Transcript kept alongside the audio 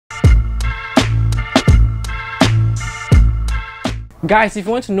Guys, if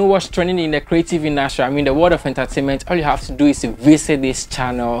you want to know what's trending in the creative industry, I mean the world of entertainment, all you have to do is to visit this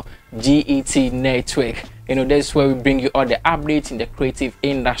channel, GET Network. You know, that's where we bring you all the updates in the creative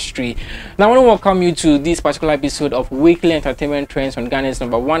industry. Now, I want to welcome you to this particular episode of Weekly Entertainment Trends on Ghana's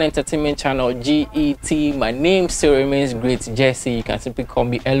 #1 entertainment channel, GET. My name still remains Great Jesse. You can simply call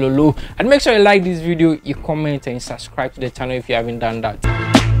me Elolo. And make sure you like this video, you comment, and subscribe to the channel if you haven't done that.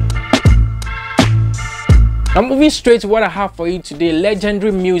 I'm moving straight to what I have for you today.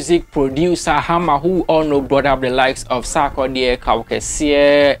 Legendary music producer Hammer, who all know, brought up the likes of Sarkodie,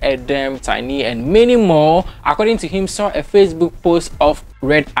 Kaukesie, Edem, Tiny, and many more. According to him, saw a Facebook post of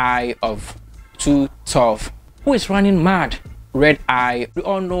Red Eye of 212. Who is running mad? Red Eye, we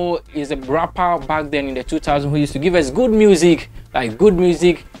all know, is a rapper back then in the 2000s who used to give us good music,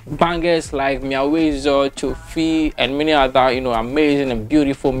 bangers like Miawezo, Chofi, and many other, you know, amazing and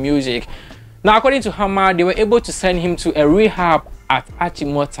beautiful music. Now, according to Hammer, they were able to send him to a rehab at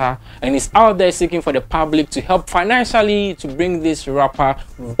Achimota, and he's out there seeking for the public to help financially to bring this rapper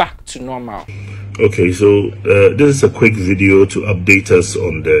back to normal. Okay, so this is a quick video to update us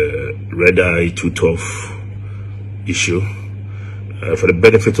on the Red Eye 212 issue. For the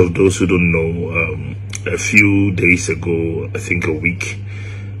benefit of those who don't know, a few days ago, I think a week,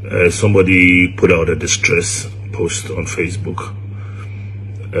 somebody put out a distress post on Facebook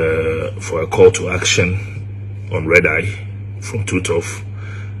for a call to action on Red Eye from 212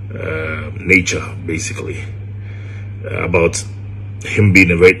 nature, basically, about him being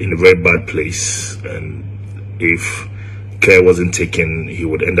in a very bad place, and if care wasn't taken, he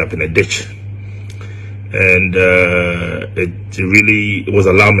would end up in a ditch. And it was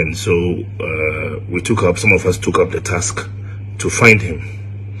alarming. So some of us took up the task to find him.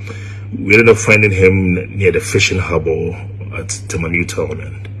 We ended up finding him near the fishing harbor at Temanu Town,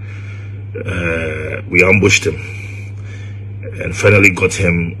 and we ambushed him and finally got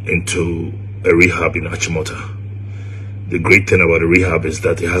him into a rehab in Achimota. The great thing about the rehab is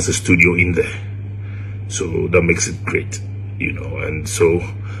that it has a studio in there, so that makes it great, you know. And so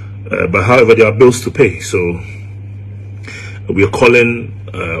but however, there are bills to pay, so we are calling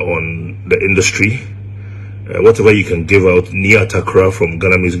on the industry. Whatever you can give out. Nia Takra from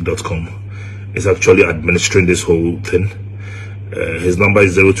GhanaMusic.com is actually administering this whole thing. His number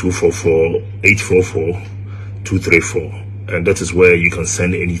is 0244-844-234, and that is where you can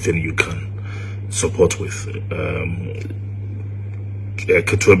send anything you can support with.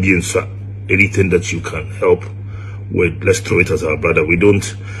 Anything that you can help with, let's throw it as our brother. We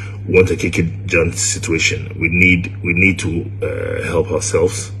don't want a kick it giant situation. We need to help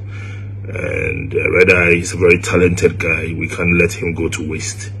ourselves. And Red Eye is a very talented guy. We can't let him go to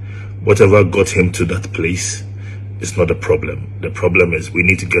waste. Whatever got him to that place, it's not a problem. The problem is we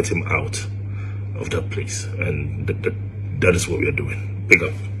need to get him out of that place, and that is what we are doing. Big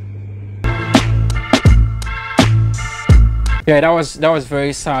up. Yeah, that was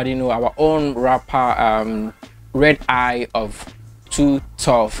very sad. You know, our own rapper, Red Eye of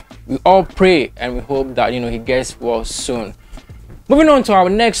 212. We all pray and we hope that, you know, he gets well soon. Moving on to our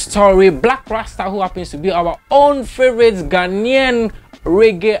next story, Black Rasta, who happens to be our own favorite Ghanaian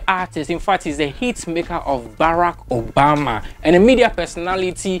reggae artist. In fact, he's the hit maker of Barack Obama, and a media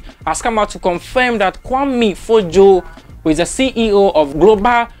personality has come out to confirm that Kwame Fojo, who is the CEO of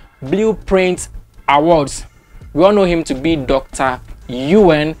Global Blueprint Awards, we all know him to be Dr.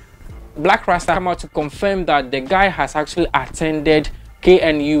 UN. Black Rasta come out to confirm that the guy has actually attended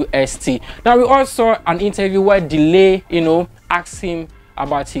KNUST. Now, we also saw an interview where Delay, you know, asked him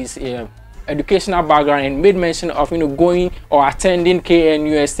about his educational background and made mention of, you know, going or attending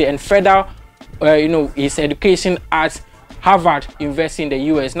KNUST and further, you know, his education at Harvard University in the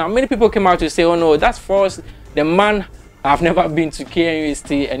US. Now, many people came out to say, oh no, that's false. The man have never been to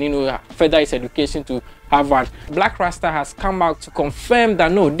KNUST and, you know, further his education to Harvard. Black Rasta has come out to confirm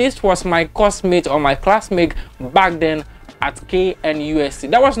that no, this was my coursemate or my classmate back then at KNUST.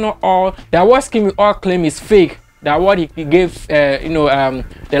 That was not all. The award scheme we all claim is fake. The award he gave, you know,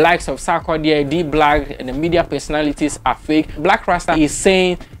 the likes of Sarkodie, D-Black, and the media personalities are fake. Black Rasta is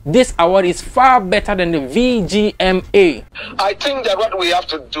saying this award is far better than the VGMA. I think that what we have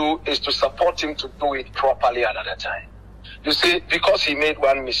to do is to support him to do it properly another time. You see, because he made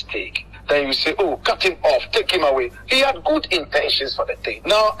one mistake, then you say, oh, cut him off, take him away. He had good intentions for the thing.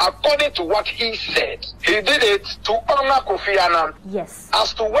 Now, according to what he said, he did it to honor Kofi Annan. Yes.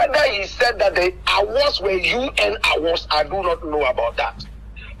 As to whether he said that the awards were UN awards, I do not know about that.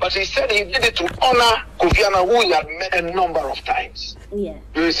 But he said he did it to honor Kofi Annan, who he had met a number of times. Yeah.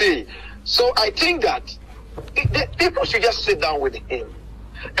 You see? So I think that people should just sit down with him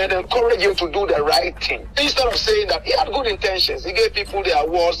and encourage him to do the right thing. Instead of saying that he had good intentions, he gave people the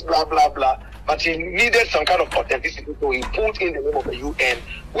awards, blah, blah, blah, but he needed some kind of authenticity, so he put in the name of the UN,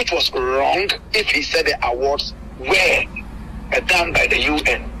 which was wrong if he said the awards were done by the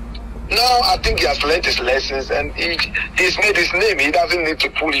UN. Now I think he has learned his lessons and he's made his name. He doesn't need to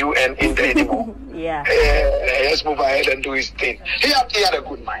pull UN in there anymore. Yeah. Let's move ahead and do his thing. He had a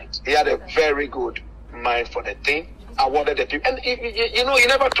good mind. He had a very good mind for the thing. Awarded the people. And you know, he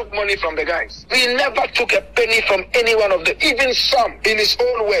never took money from the guys. He never took a penny from any one of them. Even some, in his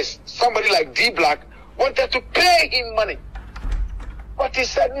own ways, somebody like D-Blakk wanted to pay him money. But he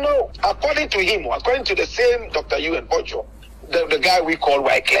said no. According to him, according to the same Dr. UN Bojo, the guy we call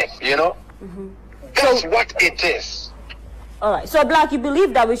Wyclef, you know? That's what it is. All right. So, Blakk, you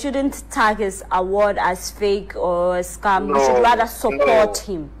believe that we shouldn't tag his award as fake or a scam? No, we should rather support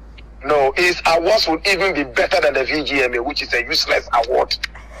him. No, his awards would even be better than the VGMA, which is a useless award.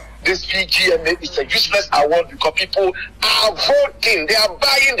 This VGMA is a useless award because people are voting. They are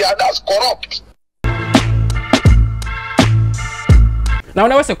buying the others corrupt. Now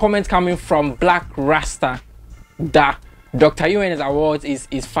there was a comment coming from Black Rasta that Dr. UN's awards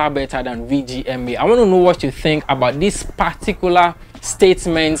is far better than VGMA. I want to know what you think about this particular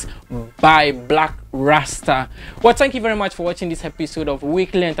statements by Black Rasta. Well, thank you very much for watching this episode of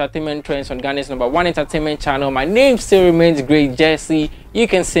Weekly Entertainment Trends on Ghana's #1 entertainment channel. My name still remains Great Jesse. You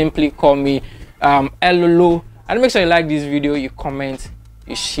can simply call me Elolo. And make sure you like this video, you comment,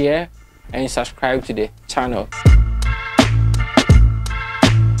 you share, and you subscribe to the channel.